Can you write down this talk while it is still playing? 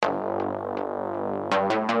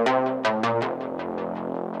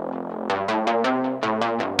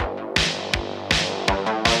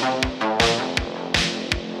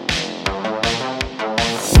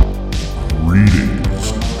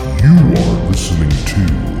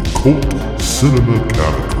cult cinema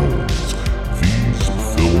catacombs, these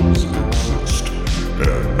films exist.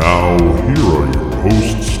 And now here are your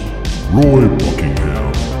hosts, Roy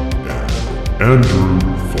Buckingham and Andrew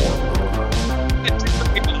Farmer. It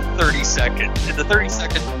took me about 30 seconds. In the 30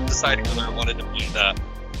 seconds deciding whether I wanted to be the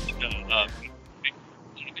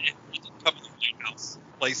cover the White House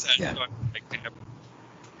playset. Yeah. So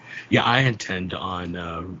Yeah, I intend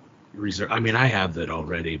on reserve. I mean, I have that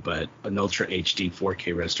already, but an Ultra HD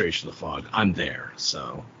 4K restoration of the Fog, I'm there.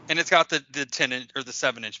 So. And it's got the 10-inch or the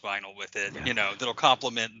 7-inch vinyl with it, Yeah. you know, that'll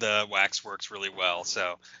complement the Waxworks really well.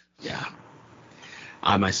 So. Yeah.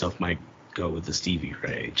 I myself might go with the Stevie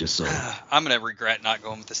Ray, just so. I'm gonna regret not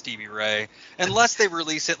going with the Stevie Ray unless they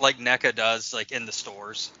release it like NECA does, like in the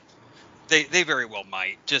stores. They very well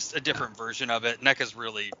might. Just a different version of it. NECA's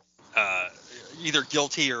really either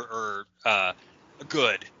guilty or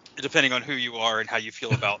good, depending on who you are and how you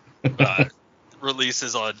feel about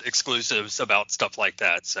releases on exclusives about stuff like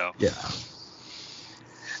that. So Yeah.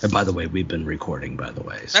 And by the way, we've been recording, by the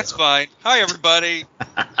way. So. that's fine. Hi, everybody.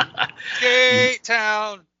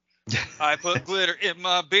 K-Town. I put glitter in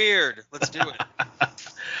my beard. Let's do it.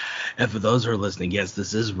 And for those who are listening, yes,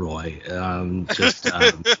 this is Roy.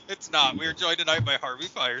 It's not. We are joined tonight by Harvey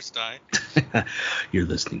Firestein. You're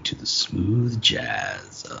listening to the smooth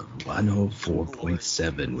jazz of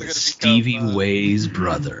 104.7 with become, Stevie Way's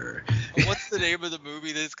brother. What's the name of the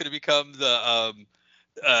movie that's going to become the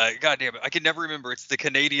God damn it, I can never remember. It's the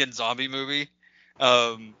Canadian zombie movie.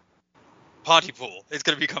 Pontypool. It's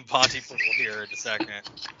going to become Pontypool here in a second.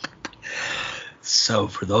 So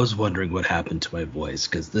for those wondering what happened to my voice,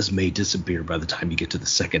 because this may disappear by the time you get to the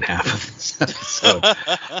second half of this episode.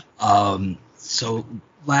 So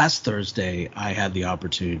last Thursday, I had the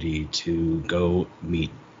opportunity to go meet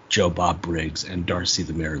Joe Bob Briggs and Darcy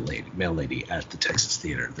the Mail Lady at the Texas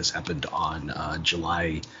Theater. This happened on not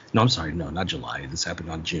July. This happened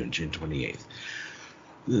on June 28th.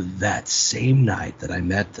 That same night that I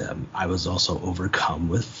met them, I was also overcome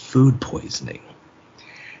with food poisoning.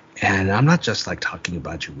 And I'm not just like talking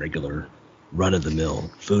about your regular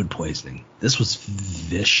run-of-the-mill food poisoning. This was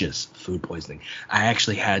vicious food poisoning. I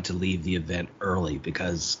actually had to leave the event early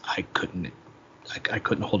because I couldn't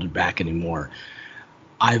hold it back anymore.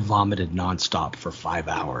 I vomited nonstop for 5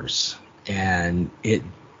 hours, and it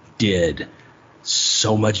did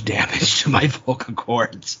so much damage to my vocal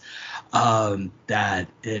cords that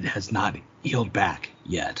it has not healed back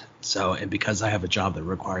yet. So, and because I have a job that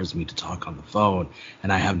requires me to talk on the phone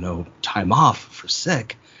and I have no time off for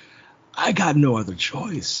sick, I got no other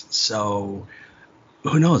choice. So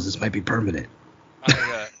who knows? This might be permanent.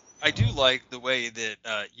 I do like the way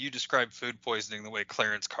that you describe food poisoning the way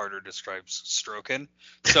Clarence Carter describes stroking.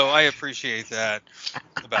 So I appreciate that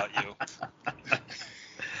about you.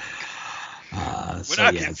 When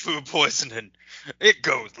I get food poisoning, it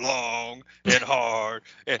goes long and hard,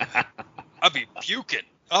 and I be puking.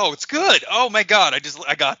 Oh, it's good. Oh my God,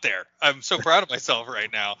 I got there. I'm so proud of myself right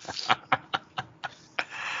now.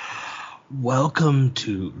 Welcome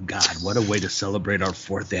to God. What a way to celebrate our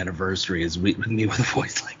 4th anniversary is me with a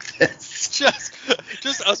voice like this.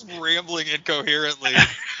 Just us rambling incoherently.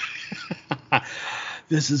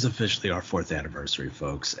 This is officially our 4th anniversary,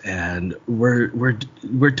 folks, and we're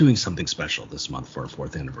doing something special this month for our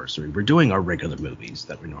 4th anniversary. We're doing our regular movies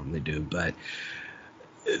that we normally do, but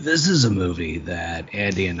this is a movie that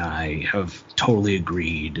Andy and I have totally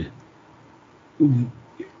agreed.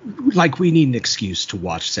 Like, we need an excuse to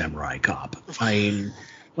watch Samurai Cop. I mean,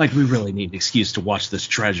 like, we really need an excuse to watch this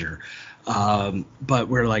treasure. But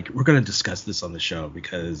we're going to discuss this on the show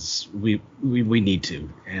because we need to,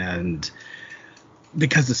 and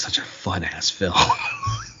because it's such a fun ass film.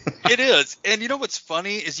 It is. And you know what's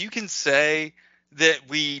funny is you can say that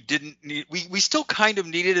we still kind of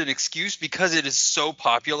needed an excuse because it is so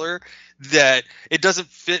popular that it doesn't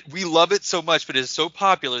fit. We love it so much, but it is so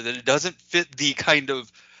popular that it doesn't fit the kind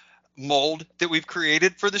of mold that we've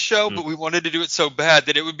created for the show. But we wanted to do it so bad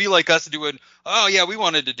that it would be like us doing, oh yeah, we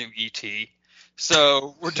wanted to do E.T.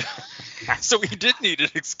 So so we did need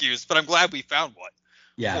an excuse, but I'm glad we found one.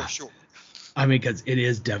 Yeah. For sure. I mean, because it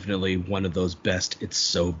is definitely one of those best it's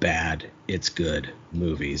so bad it's good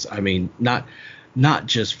movies. I mean, not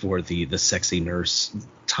just for the sexy nurse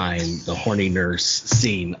time, the horny nurse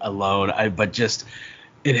scene alone, but just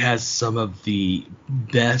it has some of the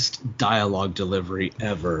best dialogue delivery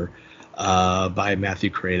ever by Matthew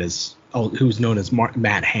Cretas, who's known as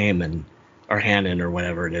Matt Hammond or Hannon or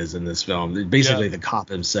whatever it is in this film. Basically, the cop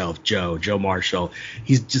himself, Joe Marshall.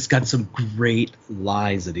 He's just got some great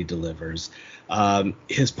lines that he delivers.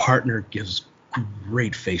 His partner gives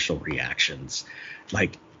great facial reactions.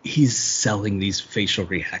 Like, he's selling these facial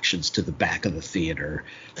reactions to the back of the theater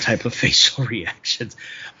type of facial reactions.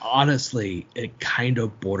 Honestly, it kind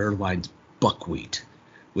of borderlines buckwheat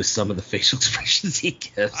with some of the facial expressions he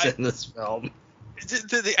gives in this film.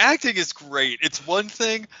 The acting is great. It's one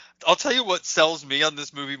thing. I'll tell you what sells me on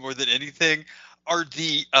this movie more than anything are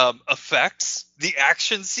the effects, the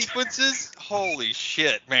action sequences. Holy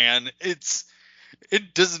shit, man. It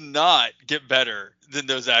does not get better than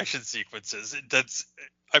those action sequences.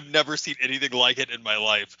 I've never seen anything like it in my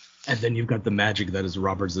life. And then you've got the magic that is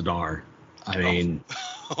Robert Z'Dar. I mean,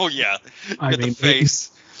 oh yeah, the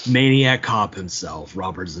face. Maniac Cop himself,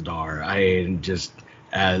 Robert Z'Dar. I mean, just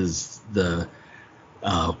as the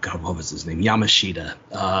what was his name? Yamashita.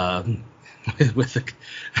 With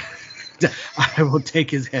the I will take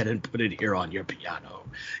his head and put it here on your piano.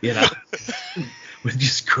 With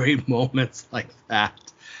just great moments like that.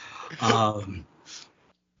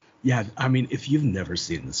 Yeah, I mean, if you've never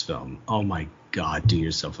seen this film, oh my God, do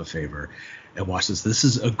yourself a favor and watch this. This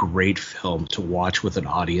is a great film to watch with an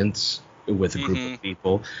audience, with a group of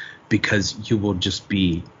people, because you will just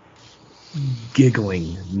be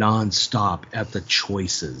giggling nonstop at the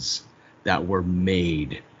choices that were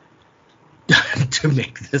made to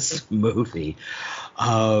make this movie.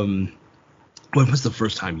 When was the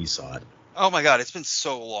first time you saw it? Oh my God, it's been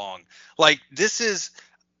so long. Like, this is,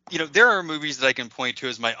 there are movies that I can point to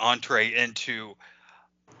as my entree into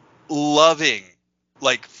loving,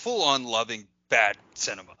 like full on loving bad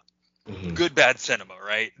cinema. Good bad cinema,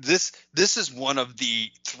 right? This is one of the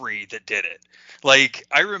three that did it. Like,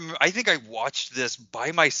 I think I watched this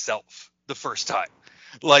by myself the first time.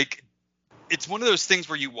 Like, it's one of those things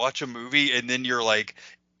where you watch a movie and then you're like,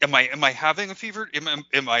 am I having a fever?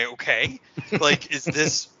 Am I okay? Like, is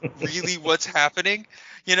this really what's happening?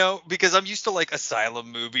 Because I'm used to like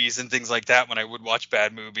asylum movies and things like that when I would watch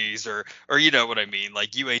bad movies or you know what I mean,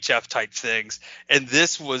 like UHF type things. And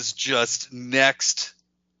this was just next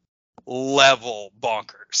level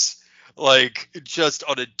bonkers, like just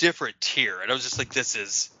on a different tier. And I was just like, this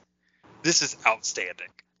is outstanding.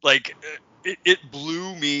 Like, it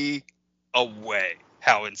blew me away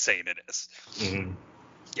how insane it is.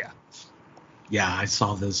 Yeah, I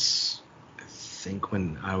saw this, I think,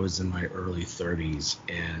 when I was in my early 30s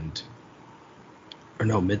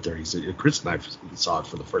mid-30s. Chris and I saw it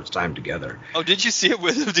for the first time together. Oh, did you see it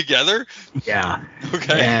with him together? Yeah.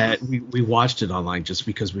 Okay. And we watched it online just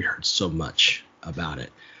because we heard so much about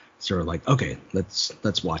it. So we're like, okay,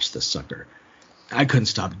 let's watch this sucker. I couldn't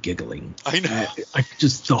stop giggling. I know. I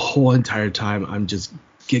just the whole entire time I'm just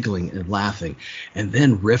giggling and laughing. And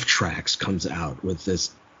then Riff Tracks comes out with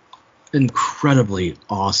this incredibly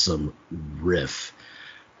awesome riff.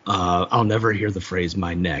 I'll never hear the phrase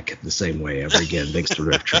 "my neck" the same way ever again, thanks to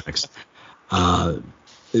Riff Tracks.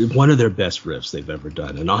 One of their best riffs they've ever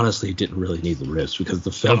done, and honestly, didn't really need the riffs because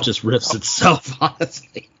the film just riffs itself,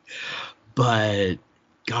 honestly. But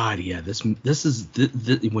God, yeah, this is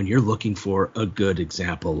when you're looking for a good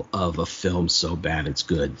example of a film so bad it's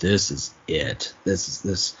good. This is it.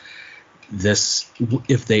 This.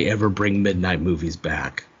 If they ever bring midnight movies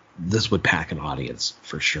back, this would pack an audience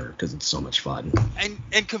for sure because it's so much fun.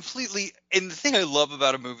 And completely. And the thing I love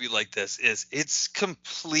about a movie like this is it's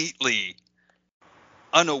completely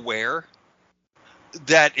unaware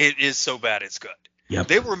that it is so bad it's good. Yep.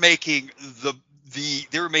 They were making the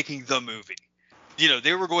movie.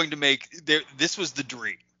 They were going to make this was the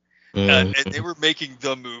dream, and they were making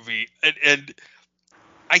the movie, and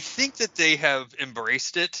I think that they have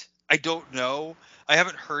embraced it. I don't know. I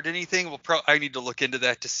haven't heard anything. I need to look into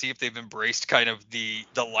that to see if they've embraced kind of the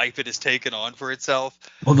life it has taken on for itself.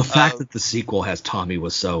 Well, the fact that the sequel has Tommy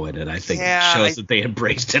Wiseau in it, I think, shows that they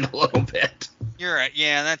embraced it a little bit. You're right.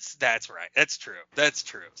 Yeah, that's right. That's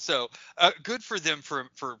true. So good for them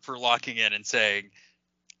for locking in and saying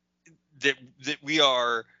that we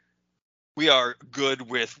are good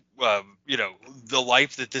with the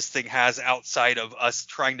life that this thing has outside of us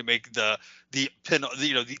trying to make the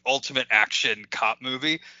ultimate action cop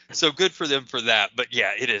movie. So good for them for that. But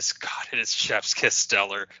yeah, it is chef's kiss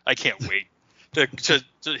stellar. I can't wait to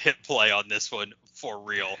hit play on this one for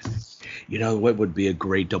real. What would be a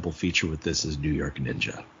great double feature with this is New York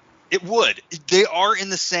Ninja. It would. They are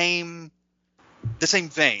in the same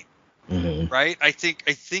vein. Mm-hmm. Right? I think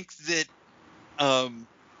that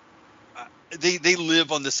they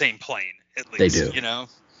live on the same plane, at least. They do.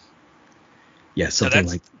 Yeah, something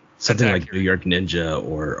like New York Ninja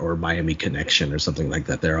or Miami Connection or something like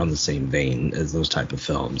that. They're on the same vein as those type of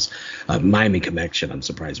films. Miami Connection, I'm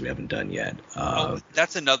surprised we haven't done yet.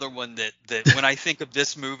 That's another one that when I think of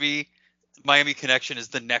this movie, Miami Connection is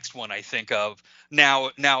the next one I think of.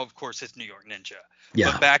 Now of course, it's New York Ninja.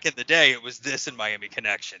 Yeah. But back in the day, it was this and Miami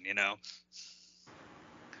Connection, you know?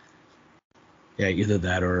 Yeah, either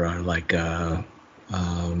that or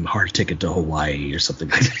Hard Ticket to Hawaii or something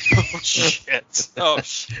like that. Oh, shit. Oh,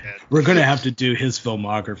 shit. We're going to have to do his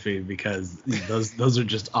filmography because those are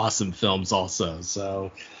just awesome films also.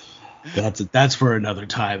 So that's for another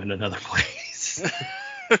time and another place.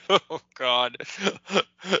 Oh, God.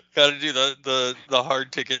 Got to do the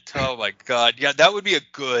Hard Ticket. Oh, my God. Yeah, that would be a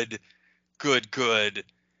good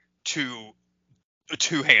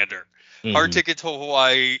two-hander. Mhm. Hard Ticket to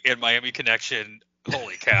Hawaii and Miami Connection.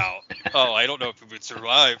 Holy cow. Oh, I don't know if it would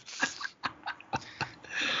survive.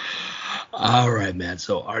 All right, man.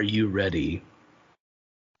 So are you ready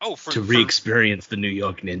to re-experience the New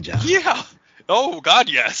York Ninja? Yeah. Oh, God,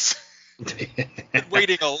 yes. Been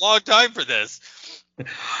waiting a long time for this.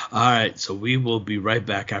 All right. So we will be right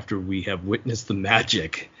back after we have witnessed the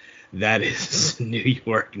magic that is New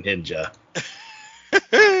York Ninja.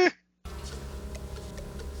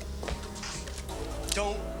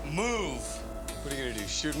 Don't move. What are you gonna do?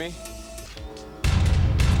 Shoot me?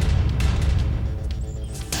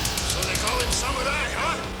 So they call him Samurai,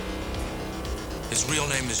 huh? His real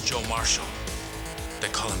name is Joe Marshall. They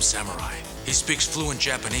call him Samurai. He speaks fluent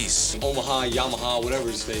Japanese. Omaha, Yamaha, whatever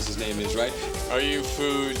his name is, right? Are you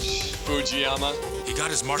Fujiyama? He got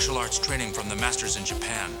his martial arts training from the masters in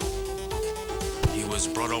Japan. He was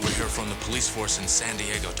brought over here from the police force in San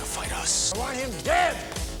Diego to fight us. I want him dead.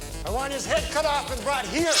 I want his head cut off and brought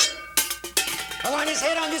here. I want his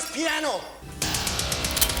head on this piano.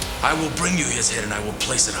 I will bring you his head and I will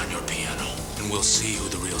place it on your piano. And we'll see who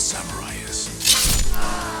the real samurai is.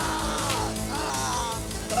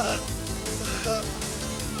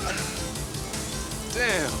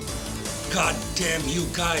 Damn. God damn you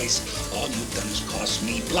guys. All you've done is cost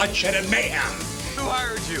me bloodshed and mayhem. Who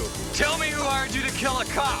hired you? Tell me who hired you to kill a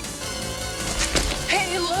cop.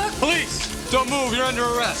 Hey, look! Police! Don't move, you're under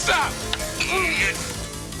arrest. Stop!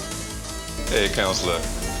 Hey, counselor.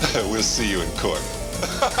 We'll see you in court.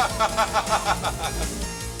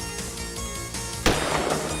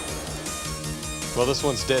 Well, this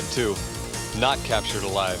one's dead too. Not captured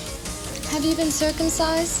alive. Have you been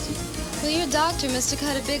circumcised? Well, your doctor must have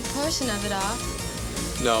cut a big portion of it off.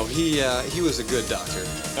 No, he was a good doctor.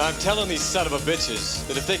 I'm telling these son of a bitches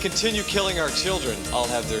that if they continue killing our children, I'll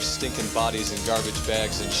have their stinking bodies in garbage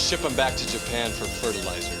bags and ship them back to Japan for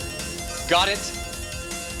fertilizer. Got it?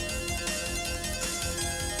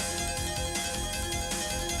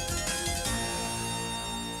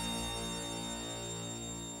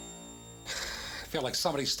 I feel like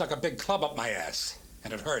somebody stuck a big club up my ass,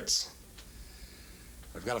 and it hurts.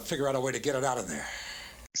 I've got to figure out a way to get it out of there.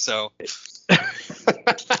 So, it's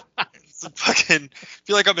a fucking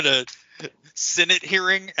feel like I'm in a Senate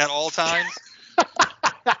hearing at all times.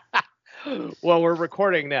 Well, we're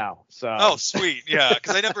recording now, so. Oh, sweet, yeah,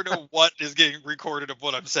 because I never know what is getting recorded of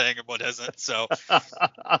what I'm saying and what isn't. So,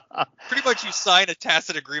 pretty much you sign a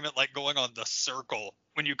tacit agreement like going on The Circle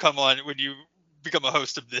when you become a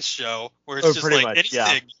host of this show, where it's just like much,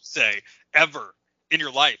 anything you say ever in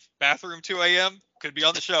your life. Bathroom 2 a.m. could be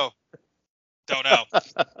on the show. Don't know.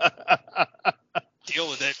 Deal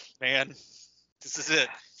with it, man. This is it.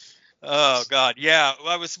 Oh God, yeah.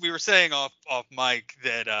 We were saying off mic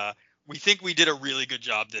that we think we did a really good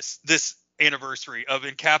job this anniversary of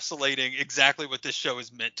encapsulating exactly what this show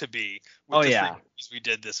is meant to be. With the reviews we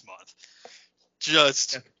did this month.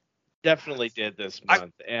 Just definitely did this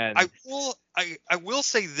month, and I will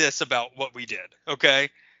say this about what we did. Okay,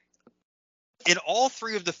 in all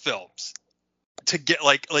three of the films, to get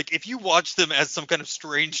like if you watch them as some kind of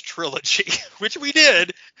strange trilogy, which we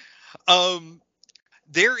did,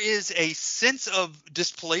 there is a sense of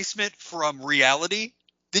displacement from reality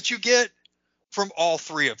that you get from all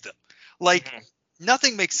three of them. Like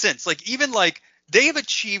nothing makes sense. Like even like they have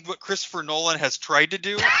achieved what Christopher Nolan has tried to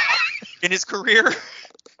do in his career.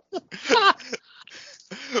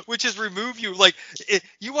 Which is remove you. Like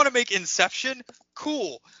you want to make Inception?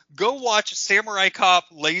 Cool. Go watch Samurai Cop,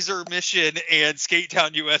 Laser Mission, and Skate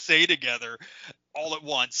Town USA together all at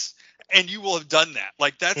once, and you will have done that.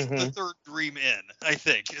 Like that's the third dream in, I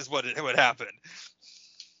think, is what would happen.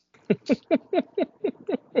 The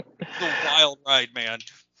wild ride, man.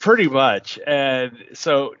 Pretty much. And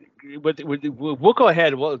so we'll go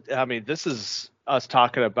ahead. Well, I mean, this is us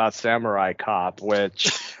talking about Samurai Cop,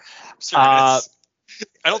 which I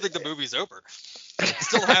don't think the movie's over. It's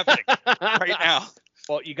still happening right now.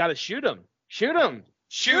 Well, you got to shoot him. Shoot him.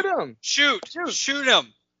 Shoot him. Shoot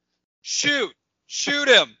him. Shoot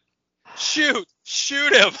him.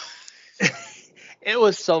 Shoot him. It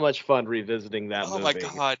was so much fun revisiting that movie. Oh my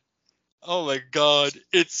God. Oh my God,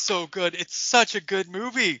 it's so good. It's such a good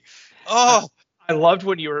movie. Oh, I loved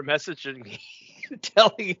when you were messaging me,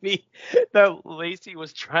 telling me that Lacey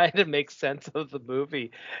was trying to make sense of the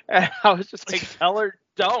movie, and I was just like, "Tell her,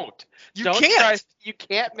 don't. you Don't can't. try. You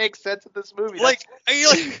can't make sense of this movie." Like,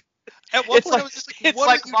 at one It's point I like- was just like, it's what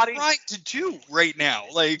like are you Monty- trying to do right now?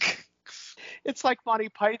 Like, It's like Monty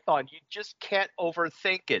Python. You just can't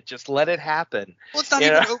overthink it. Just let it happen. well, it's not You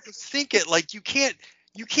even know? overthink it. Like, you can't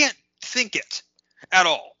think it at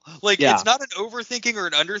all. Like, Yeah. it's not an overthinking or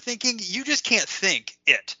an underthinking. You just can't think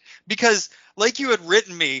it because, like, you had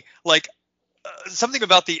written me like something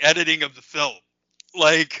about the editing of the film.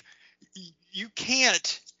 Like, you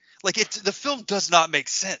can't. Like, the film does not make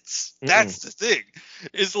sense. That's the thing.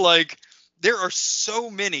 Is like there are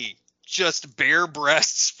so many just bare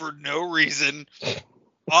breasts for no reason,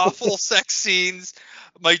 awful sex scenes.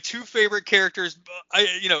 My two favorite characters.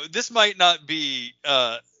 This might not be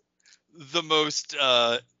the most.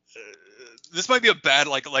 This might be a bad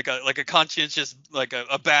like a conscientious like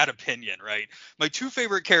a bad opinion, right? My two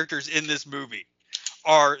favorite characters in this movie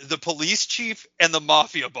are the police chief and the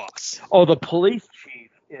mafia boss. Oh, the police chief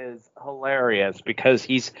is hilarious because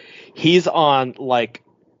he's on like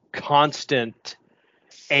constant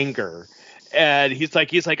anger, and he's like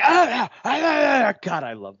God,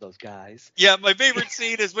 I love those guys. Yeah, my favorite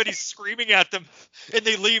scene is when he's screaming at them and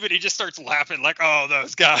they leave and he just starts laughing like, oh,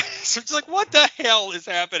 those guys. It's like, what the hell is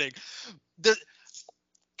happening? This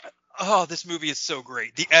movie is so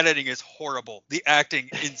great. The editing is horrible. The acting,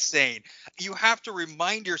 insane. You have to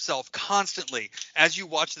remind yourself constantly as you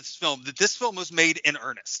watch this film that this film was made in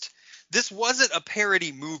earnest. This wasn't a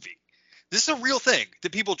parody movie. This is a real thing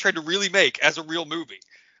that people tried to really make as a real movie.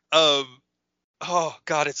 Oh,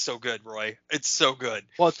 God, it's so good, Roy. It's so good.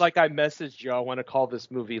 Well, it's like I messaged you. I want to call this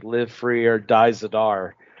movie Live Free or Die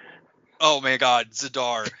Zadar. Oh, my God,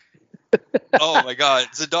 Zadar. Oh, my God.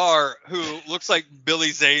 Zadar, who looks like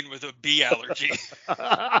Billy Zane with a bee allergy.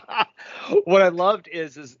 What I loved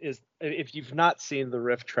is if you've not seen the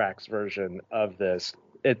Riff Tracks version of this,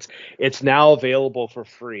 it's now available for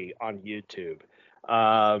free on YouTube.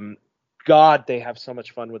 God, they have so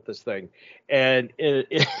much fun with this thing. And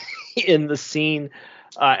in the scene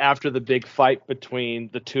after the big fight between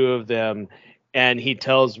the two of them, and he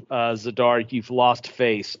tells Zadar, "You've lost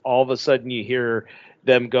face," all of a sudden you hear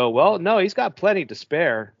them go, "Well, no, he's got plenty to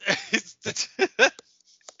spare."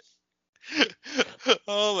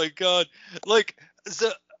 Oh my God. Like,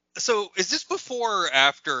 so is this before or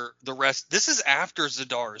after the rest? This is after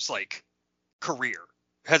Zadar's like career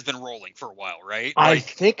has been rolling for a while, right? I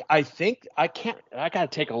think I gotta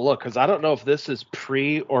take a look because I don't know if this is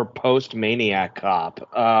pre or post Maniac Cop.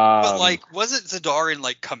 But like, wasn't Zadar in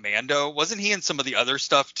like Commando? Wasn't he in some of the other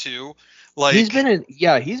stuff too? Like, he's been in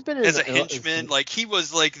as a henchman. Like, he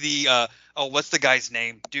was like the what's the guy's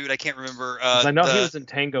name, dude? I can't remember. I know he was in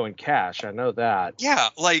Tango and Cash. I know that. Yeah,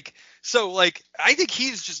 like, so like I think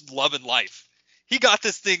he's just loving life. He got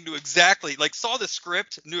this thing to exactly like saw the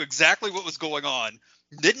script, knew exactly what was going on.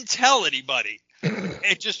 Didn't tell anybody,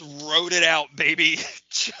 and just wrote it out, baby.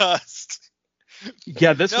 Just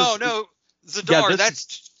Zadar.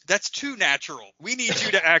 That's too natural. We need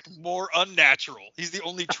you to act more unnatural. He's the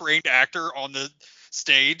only trained actor on the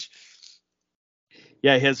stage.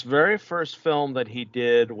 Yeah, his very first film that he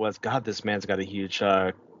did was this man's got a huge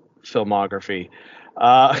filmography.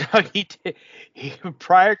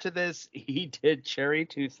 Prior to this, he did Cherry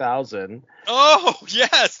 2000. Oh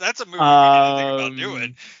yes, that's a movie we need to think about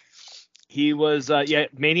doing. He was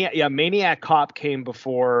Maniac Cop came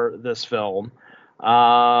before this film.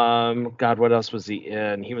 God, what else was he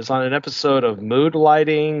in? He was on an episode of Mood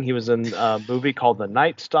Lighting. He was in a movie called The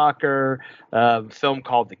Night Stalker, a film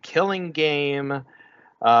called The Killing Game,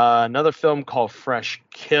 another film called Fresh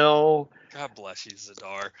Kill. God bless you,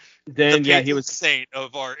 Zadar. Then he was saint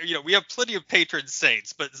of our. We have plenty of patron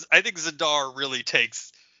saints, but I think Zadar really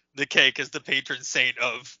takes the cake as the patron saint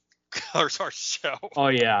of our show. Oh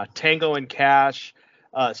yeah, Tango and Cash,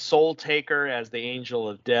 Soul Taker as the Angel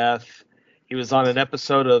of Death. He was on an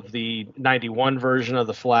episode of the '91 version of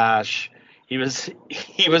The Flash. He was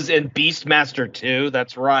in Beastmaster 2.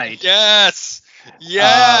 That's right. Yes.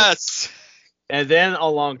 And then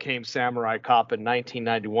along came Samurai Cop in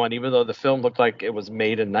 1991, even though the film looked like it was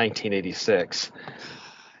made in 1986.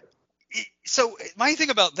 So my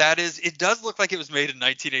thing about that is it does look like it was made in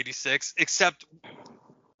 1986, except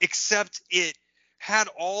it had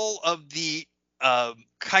all of the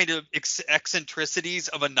kind of eccentricities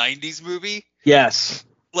of a 90s movie. Yes.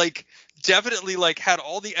 Like, definitely like had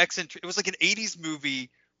all the it was like an 80s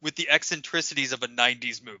movie with the eccentricities of a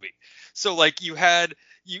 90s movie. So like you had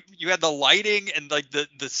the lighting and like the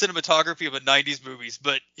cinematography of a 90s movies,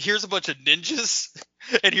 but here's a bunch of ninjas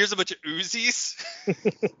and here's a bunch of Uzis.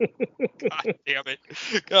 God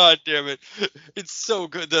damn it. It's so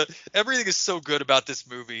good. Everything is so good about this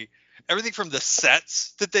movie. Everything from the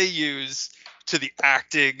sets that they use to the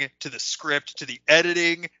acting, to the script, to the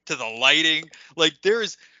editing, to the lighting. Like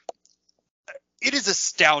it is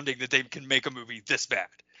astounding that they can make a movie this bad.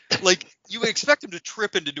 Like you would expect them to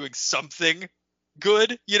trip into doing something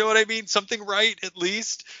good. You know what I mean? Something right, at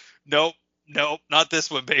least. Nope, not this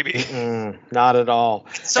one, baby. Not at all.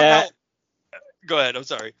 Somehow, go ahead. I'm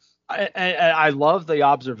sorry. I love the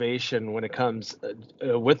observation when it comes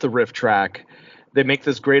with the riff track. They make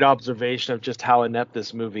this great observation of just how inept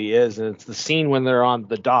this movie is, and it's the scene when they're on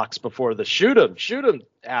the docks before the shoot 'em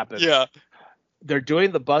happens. Yeah. They're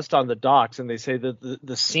doing the bust on the docks, and they say that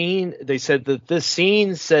the scene. They said that this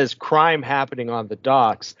scene says crime happening on the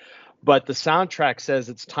docks, but the soundtrack says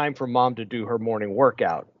it's time for mom to do her morning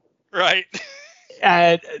workout. Right.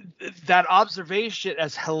 And that observation,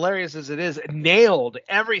 as hilarious as it is, nailed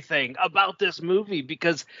everything about this movie,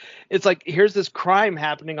 because it's like, here's this crime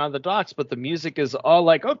happening on the docks, but the music is all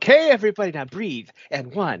like, okay, everybody now breathe,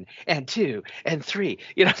 and 1 and 2 and 3.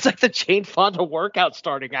 You know, it's like the Jane Fonda workout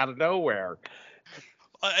starting out of nowhere.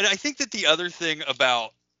 And I think that the other thing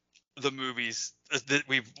about the movies that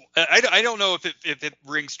I don't know if it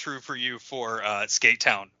rings true for you for Skate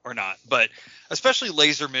Town or not, but especially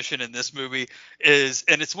Laser Mission in this movie is,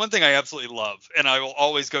 and it's one thing I absolutely love, and I will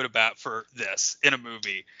always go to bat for this in a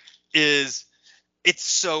movie, is it's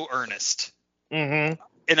so earnest. Mm-hmm.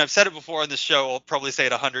 And I've said it before on the show, I'll probably say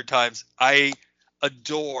it 100 times. I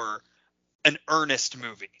adore an earnest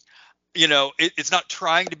movie. You know, it's not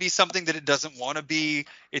trying to be something that it doesn't want to be.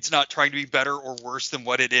 It's not trying to be better or worse than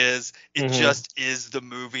what it is. It just is the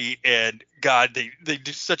movie, and God, they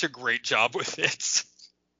do such a great job with it.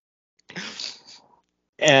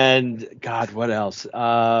 And God, what else?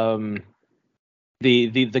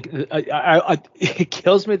 It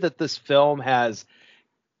kills me that this film has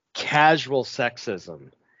casual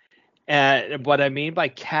sexism, and what I mean by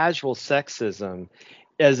casual sexism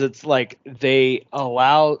is it's like they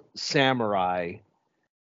allow Samurai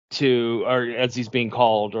to, or as he's being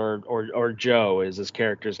called, or Joe as his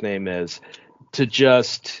character's name is, to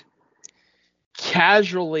just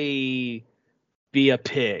casually be a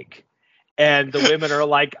pig, and the women are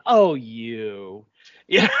like, "Oh, you."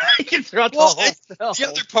 Yeah, throughout the whole film. The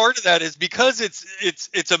other part of that is because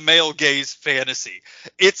it's a male gaze fantasy.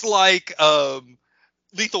 It's like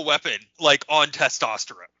Lethal Weapon, like on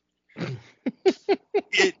testosterone.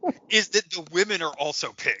 It is that the women are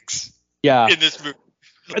also pigs. Yeah. In this movie,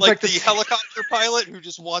 like the helicopter pilot who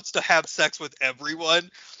just wants to have sex with everyone.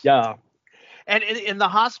 Yeah. And in the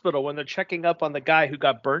hospital, when they're checking up on the guy who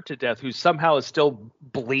got burnt to death, who somehow is still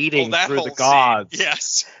bleeding through the gauze.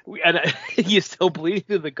 Yes. And he's still bleeding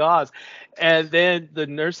through the gauze. And then the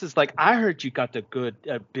nurse is like, "I heard you got a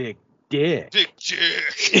big dick." Big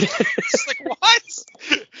dick. It's like, what?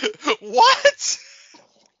 What?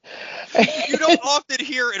 You don't often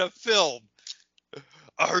hear in a film,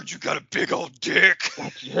 "I heard you got a big old dick."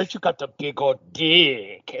 I heard you got the big old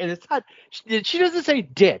dick. And it's not, she doesn't say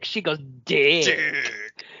dick. She goes, dick.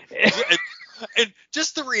 and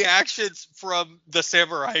just the reactions from the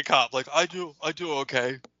samurai cop, like, I do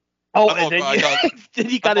okay. Oh, and then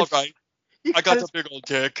he got his... Right. I got the big old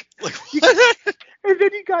dick. Like, and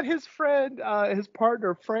then he got his friend, his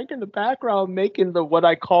partner Frank, in the background making what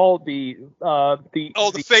I call the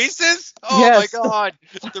faces. Oh yes. My God,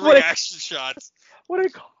 the reaction shots. What I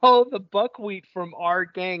call the buckwheat from our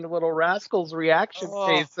gang, Little Rascals reaction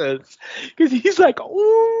faces, because he's like, "Ooh,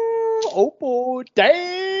 oh,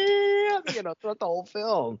 damn," throughout the whole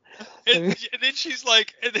film. And then she's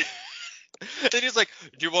like. Then he's like,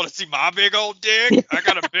 "Do you want to see my big old dick? I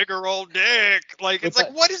got a bigger old dick." Like, it's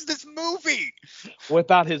like, what is this movie?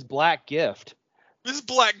 Without his black gift. This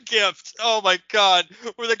black gift. Oh my God.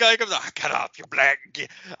 Where the guy comes, "I'll cut off your black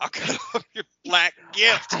gift. I'll cut off your black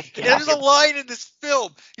gift." And there's a line in this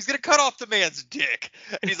film. He's going to cut off the man's dick.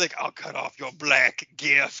 And he's like, "I'll cut off your black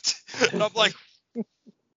gift." And I'm like,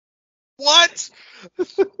 what? I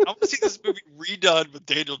want to see this movie redone with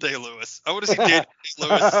Daniel Day-Lewis. I want to see Daniel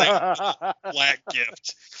Day-Lewis say black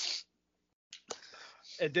gift.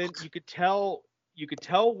 And then you could tell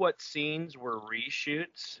what scenes were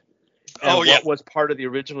reshoots and what was part of the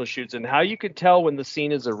original shoots. And how you could tell when the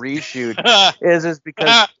scene is a reshoot is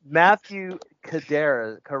because Matthew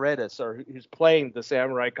Carreras, or who's playing the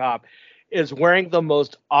samurai cop, is wearing the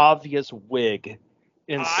most obvious wig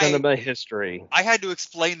in cinema history. I had to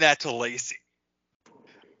explain that to Lacey.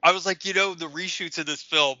 I was like, the reshoots of this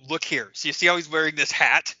film, look here. So you see how he's wearing this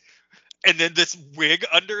hat and then this wig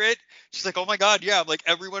under it? She's like, oh my God, yeah. I'm like,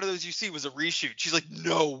 every one of those you see was a reshoot. She's like,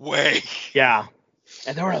 no way. Yeah.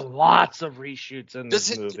 And there were lots of reshoots in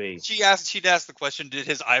this movie. She'd ask the question, did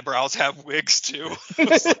his eyebrows have wigs too?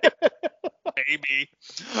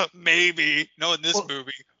 Maybe. No, in this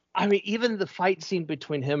movie. I mean, even the fight scene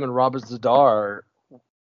between him and Robert Zadar,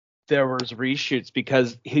 there was reshoots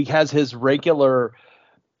because he has his regular,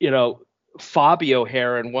 Fabio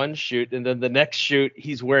hair in one shoot, and then the next shoot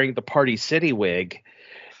he's wearing the Party City wig,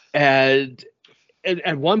 and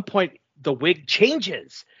at one point the wig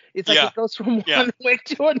changes. It's like it goes from one wig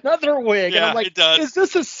to another wig, and I'm like, it does. Is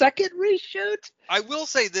this a second reshoot? I will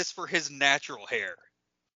say this for his natural hair.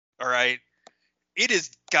 All right. It is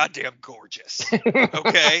goddamn gorgeous.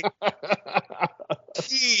 Okay.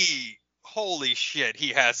 Holy shit, he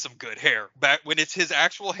has some good hair. Back when it's his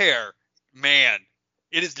actual hair, man,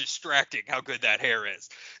 it is distracting how good that hair is.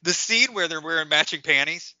 The scene where they're wearing matching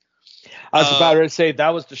panties. I was about to say that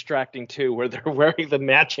was distracting too, where they're wearing the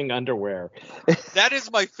matching underwear. That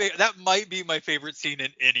is my favorite. That might be my favorite scene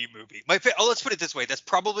in any movie. Let's put it this way. That's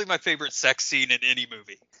probably my favorite sex scene in any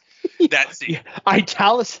movie. That scene.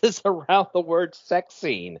 Italics around the word sex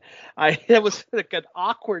scene. It was like an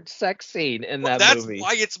awkward sex scene in that movie. That's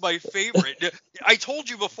why it's my favorite. I told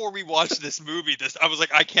you before we watched this movie, I was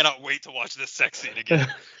like, I cannot wait to watch this sex scene again.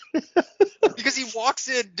 Because he walks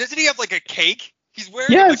in, doesn't he have like a cake? He's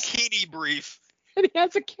wearing a bikini brief. And he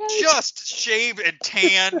has a cake. Just shaved and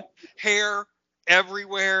tan, hair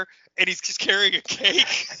everywhere, and he's just carrying a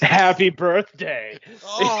cake. Happy birthday.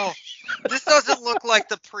 Oh, this doesn't look like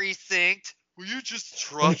the precinct. Will you just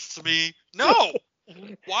trust me? No.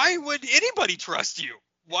 Why would anybody trust you?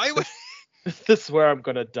 Why would... This is where I'm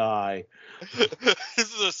going to die.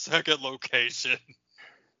 This is a second location.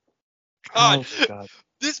 God. Oh, God.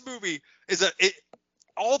 This movie is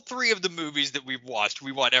all three of the movies that we've watched,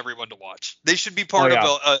 we want everyone to watch. They should be part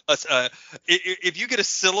of if you get a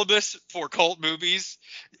syllabus for cult movies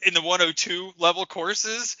in the 102 level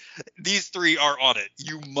courses, these three are on it.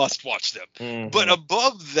 You must watch them. Mm-hmm. But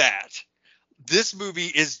above that, this movie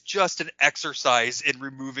is just an exercise in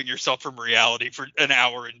removing yourself from reality for an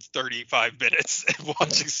hour and 35 minutes and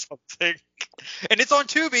watching something. And it's on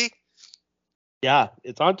Tubi. Yeah,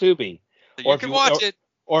 it's on Tubi. So you can watch it.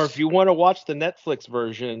 Or if you want to watch the Netflix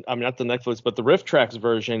version, I mean, not the Netflix, but the Riff Tracks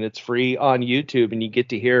version, it's free on YouTube, and you get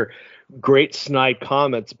to hear great snide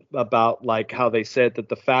comments about like how they said that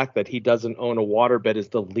the fact that he doesn't own a waterbed is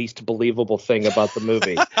the least believable thing about the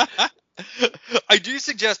movie. I do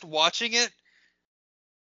suggest watching it.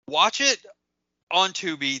 Watch it on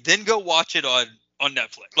Tubi, then go watch it on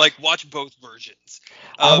Netflix. Like, watch both versions.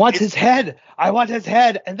 I want his head. I want his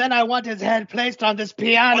head, and then I want his head placed on this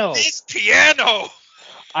piano. On this piano!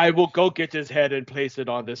 I will go get his head and place it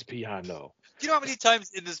on this piano. You know how many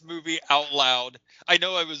times in this movie out loud, I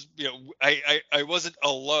know I was, I wasn't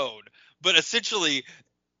alone, but essentially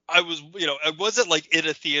I was, I wasn't like in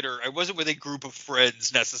a theater. I wasn't with a group of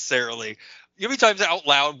friends necessarily. You know how many times out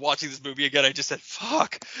loud watching this movie again, I just said,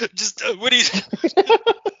 fuck. Just when he's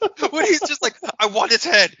just like, I want his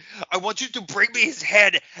head. I want you to bring me his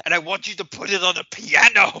head, and I want you to put it on the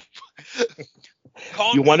piano.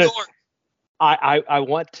 You want to... I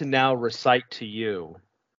want to now recite to you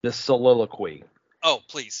this soliloquy. Oh,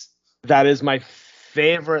 please. That is my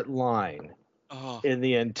favorite line in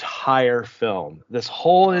the entire film. This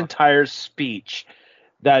whole entire speech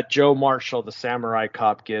that Joe Marshall, the samurai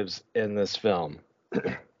cop, gives in this film.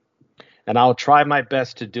 And I'll try my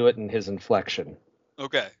best to do it in his inflection.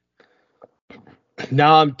 Okay.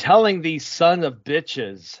 Now I'm telling these son of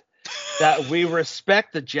bitches that we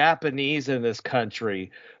respect the Japanese in this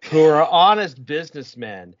country who are honest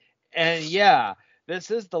businessmen. And yeah,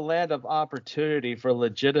 this is the land of opportunity for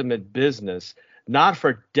legitimate business, not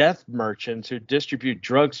for death merchants who distribute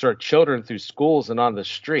drugs to our children through schools and on the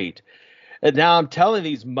street. And now I'm telling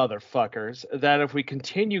these motherfuckers that if we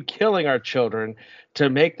continue killing our children to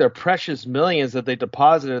make their precious millions that they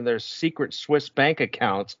deposit in their secret Swiss bank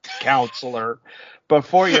accounts, counselor,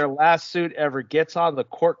 before your last suit ever gets on the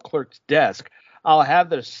court clerk's desk, I'll have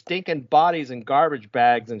their stinking bodies in garbage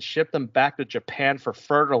bags and ship them back to Japan for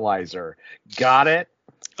fertilizer. Got it?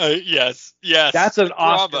 Yes. That's an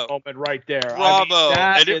Oscar moment right there. Bravo. I mean,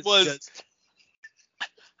 and it was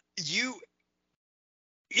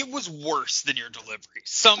it was worse than your delivery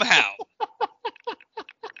somehow.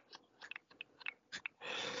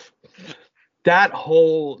 That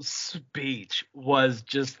whole speech was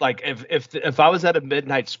just like, if I was at a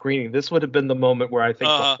midnight screening, this would have been the moment where I think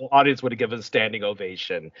the whole audience would have given a standing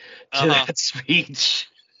ovation to that speech.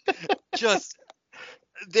 Just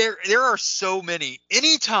there are so many.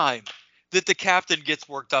 Anytime that the captain gets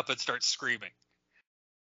worked up and starts screaming,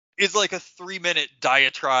 is like a 3-minute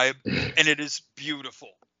diatribe, and it is beautiful.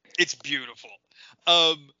 It's beautiful.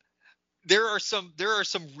 There are some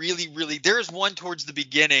really. There's one towards the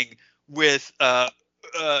beginning with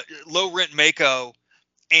Low Rent Mako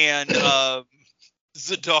and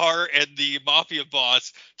Zadar and the mafia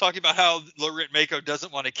boss talking about how Low Rent Mako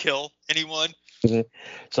doesn't want to kill anyone. Mm-hmm.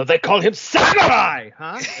 So they call him Samurai,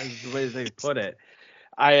 huh? Is the way they put it.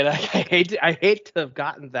 I hate to have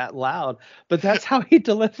gotten that loud, but that's how he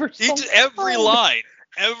delivers every line.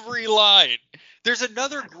 There's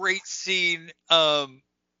another great scene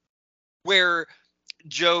where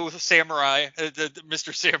Joe Samurai,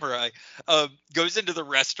 Mr. Samurai, goes into the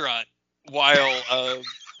restaurant while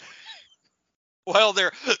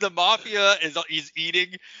the mafia is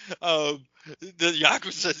eating, the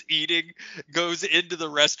Yakuza's eating, goes into the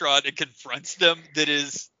restaurant and confronts them.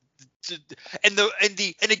 And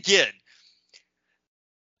again,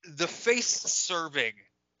 the face serving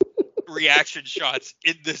reaction shots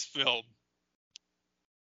in this film.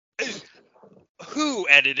 Who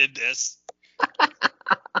edited this?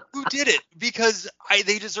 Who did it? Because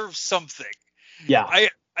they deserve something. Yeah.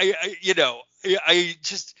 I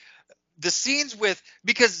just the scenes with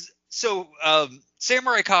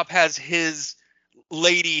Samurai Cop has his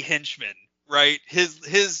lady henchman, right?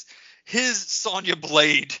 His Sonya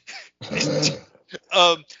Blade. But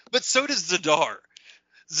so does Zadar.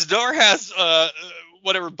 Zadar has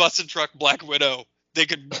whatever bus and truck Black Widow they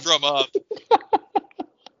could drum up.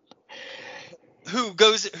 Who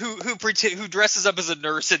dresses up as a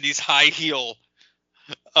nurse in these high heel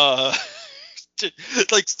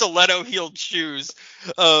like stiletto heeled shoes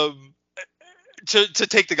to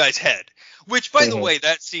take the guy's head. Which, by the way,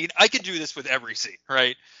 that scene, I could do this with every scene,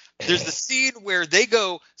 right? There's the scene where they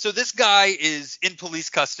go, so this guy is in police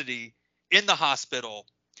custody in the hospital,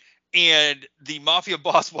 and the mafia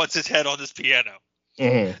boss wants his head on this piano.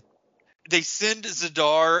 Mm-hmm. They send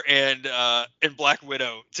Zadar and Black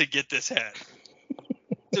Widow to get this head.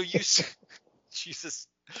 Nobody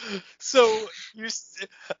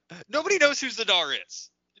knows who Zadar is.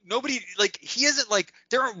 Nobody, he isn't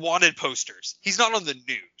there aren't wanted posters. He's not on the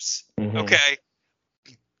news. Mm-hmm. Okay.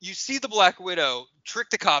 You see the Black Widow trick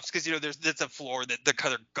the cops because there's a floor that the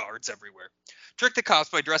other guards everywhere. Trick the cops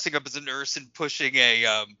by dressing up as a nurse and pushing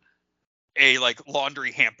a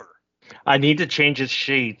laundry hamper. I need to change his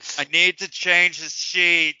sheets.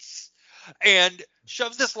 And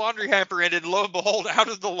shoves this laundry hamper in, and lo and behold, out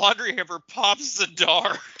of the laundry hamper pops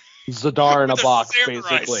Zadar. Zadar in a box,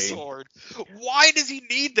 samurai basically. Sword. Why does he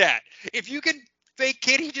need that? If you can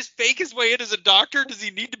can't he just fake his way in as a doctor? Does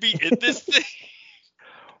he need to be in this thing?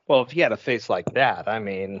 Well, if he had a face like that, I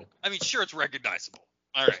mean, sure, it's recognizable.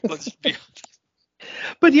 All right, let's be honest.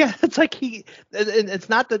 But yeah, it's like it's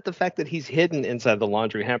not that the fact that he's hidden inside the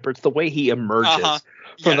laundry hamper, it's the way he emerges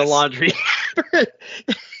from the laundry hamper.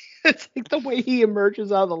 It's like the way he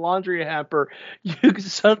emerges out of the laundry hamper, you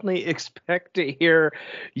suddenly expect to hear,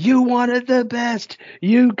 "You wanted the best,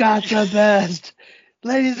 you got the best,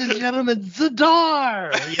 ladies and gentlemen,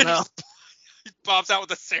 Zadar." He pops out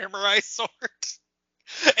with a samurai sword,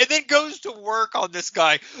 and then goes to work on this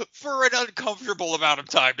guy for an uncomfortable amount of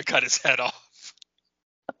time to cut his head off.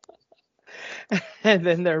 And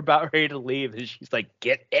then they're about ready to leave, and she's like,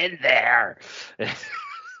 "Get in there."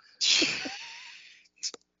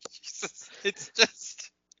 It's just,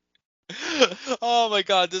 oh my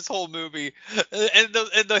god, this whole movie, and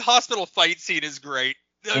the hospital fight scene is great.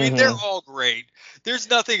 I mean, they're all great. There's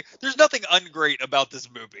nothing ungreat about this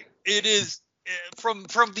movie. It is from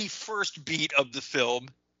the first beat of the film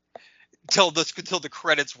till the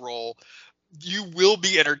credits roll, you will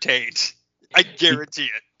be entertained. I guarantee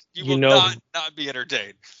it. You will not be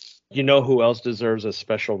entertained. You know who else deserves a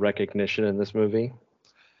special recognition in this movie?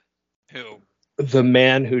 Who? The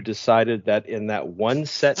man who decided that in that one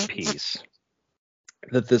set piece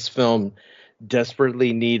that this film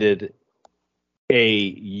desperately needed a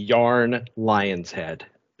yarn lion's head.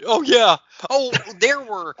 Oh yeah. Oh,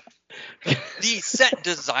 the set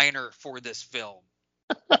designer for this film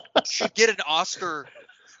should get an Oscar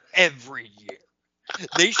every year.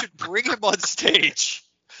 They should bring him on stage.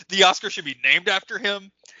 The Oscar should be named after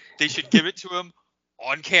him. They should give it to him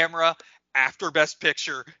on camera after Best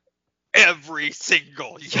Picture every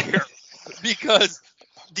single year, because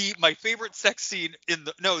my favorite sex scene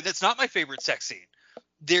that's not my favorite sex scene.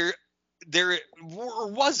 There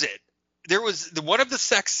was one of the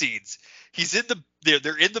sex scenes. He's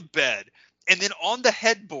they're in the bed, and then on the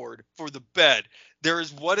headboard for the bed there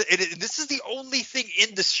is and this is the only thing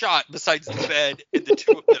in the shot besides the bed and the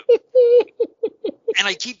two of them. And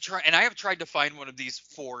I keep trying, and I have tried to find one of these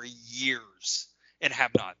for years and have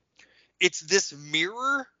not. It's this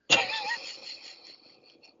mirror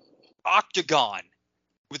octagon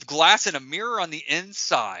with glass and a mirror on the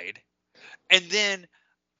inside, and then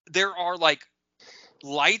there are like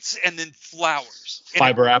lights and then flowers.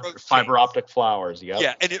 Fiber optic flowers. Yep.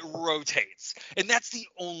 Yeah, and it rotates, and that's the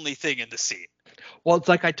only thing in the scene. Well, it's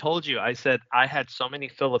like I told you. I said I had so many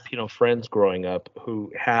Filipino friends growing up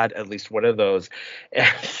who had at least one of those. In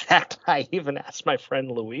fact, I even asked my friend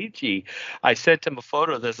Luigi. I sent him a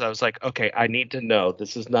photo of this. I was like, okay, I need to know.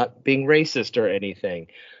 This is not being racist or anything.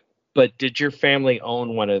 But did your family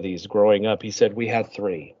own one of these growing up? He said, we had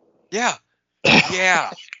 3. Yeah.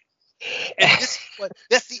 Yeah. And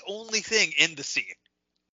that's the only thing in the scene.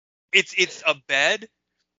 It's a bed,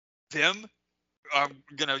 them, I'm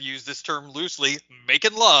gonna use this term loosely,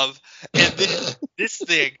 making love, and then this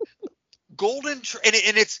thing, golden, and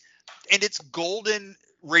it's golden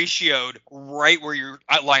ratioed right where your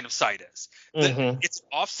line of sight is. It's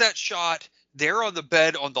offset shot. They're on the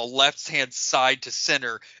bed on the left hand side to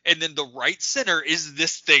center, and then the right center is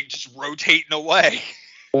this thing just rotating away.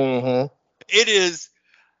 It is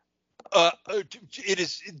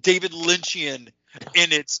David Lynchian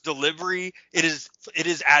in its delivery. It is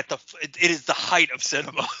the height of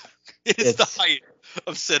cinema. It's the height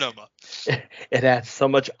of cinema. It adds so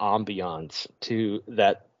much ambiance to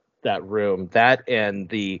that room. That and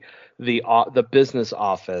the business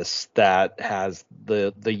office that has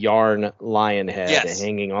the yarn lion head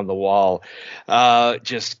hanging on the wall. I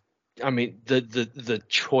mean, the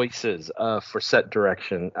choices for set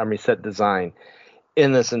design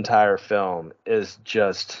in this entire film is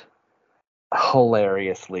just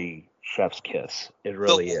hilariously chef's kiss. It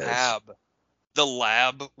really is. The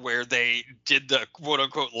lab where they did the quote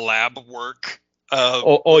unquote lab work.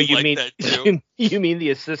 You mean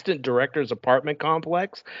the assistant director's apartment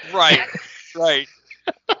complex? Right.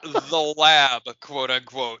 The lab, quote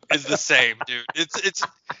unquote, is the same, dude. It's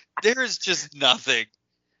there's just nothing.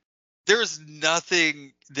 There's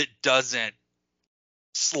nothing that doesn't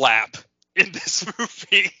slap in this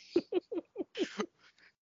movie.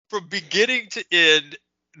 From beginning to end,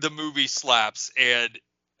 the movie slaps, and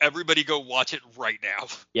everybody go watch it right now.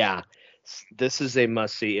 Yeah. This is a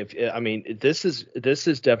must see. This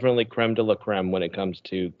is definitely creme de la creme when it comes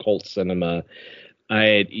to cult cinema.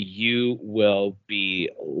 You will be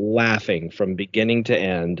laughing from beginning to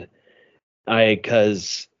end.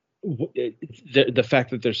 Because the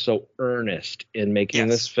fact that they're so earnest in making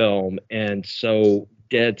this film and so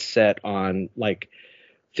dead set on like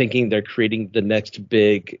thinking they're creating the next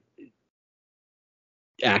big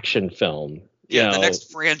action film. The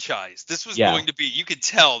next franchise. This was going to be, you could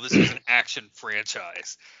tell this was an action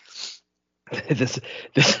franchise. This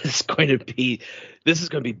is going to be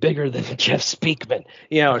bigger than Jeff Speakman,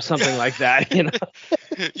 or something like that, You're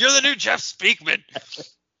the new Jeff Speakman.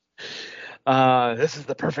 This is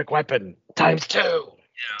the perfect weapon times 2.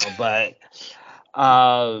 But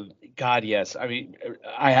God, yes. I mean,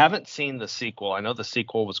 I haven't seen the sequel. I know the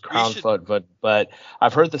sequel was Crown Foot, but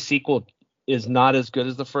I've heard the sequel is not as good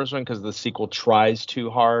as the first one because the sequel tries too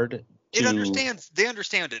hard. They understand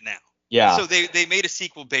it now. Yeah. So they made a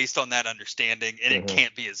sequel based on that understanding, and it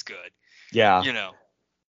can't be as good. Yeah.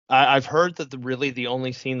 I've heard that the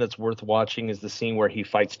only scene that's worth watching is the scene where he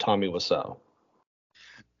fights Tommy Wiseau.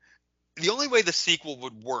 The only way the sequel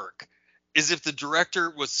would work is if the director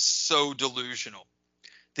was so delusional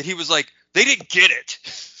that he was like, they didn't get it.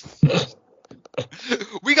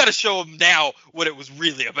 We got to show them now what it was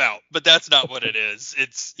really about, but that's not what it is.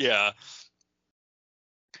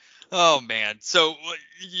 Oh man. So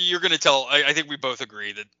you're going to tell, I think we both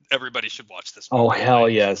agree that everybody should watch this movie. Oh, hell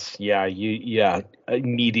yes. Yeah.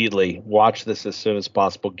 Immediately watch this as soon as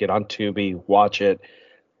possible. Get on Tubi, watch it.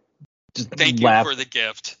 Thank you for the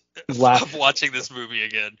gift of watching this movie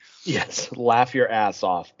again. Yes. Laugh your ass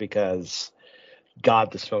off because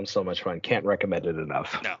God, this film's so much fun. Can't recommend it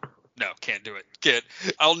enough. No, can't do it.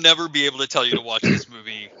 I'll never be able to tell you to watch this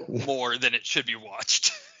movie more than it should be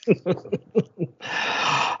watched.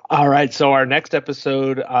 All right. So our next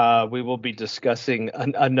episode, we will be discussing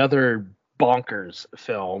another bonkers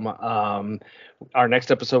film. Our next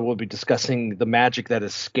episode will be discussing the magic that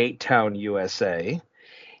is Skate Town, USA.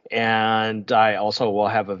 And I also will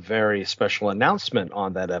have a very special announcement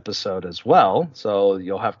on that episode as well. So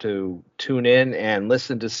you'll have to tune in and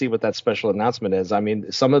listen to see what that special announcement is. I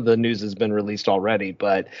mean, some of the news has been released already,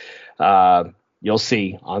 but you'll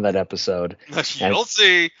see on that episode. You'll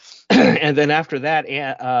see. And then after that,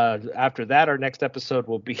 our next episode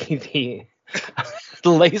will be the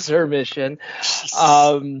laser mission.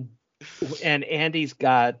 And Andy's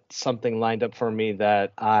got something lined up for me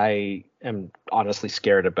that I am honestly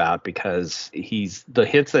scared about, because the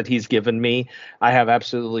hints that he's given me, I have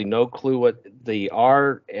absolutely no clue what they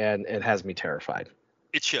are, and it has me terrified.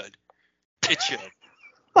 It should.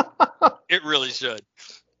 It really should.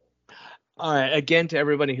 All right. Again, to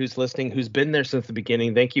everybody who's listening, who's been there since the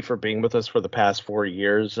beginning, thank you for being with us for the past 4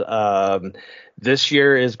 years. This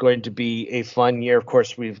year is going to be a fun year. Of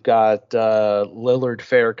course, we've got Lillard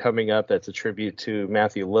Fair coming up. That's a tribute to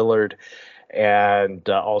Matthew Lillard, and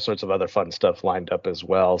all sorts of other fun stuff lined up as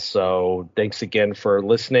well. So thanks again for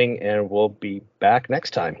listening, and we'll be back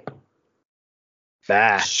next time.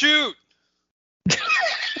 Bye. Shoot!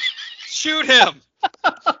 Shoot him!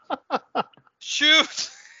 Shoot!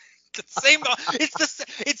 The same.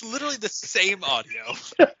 It's literally the same audio.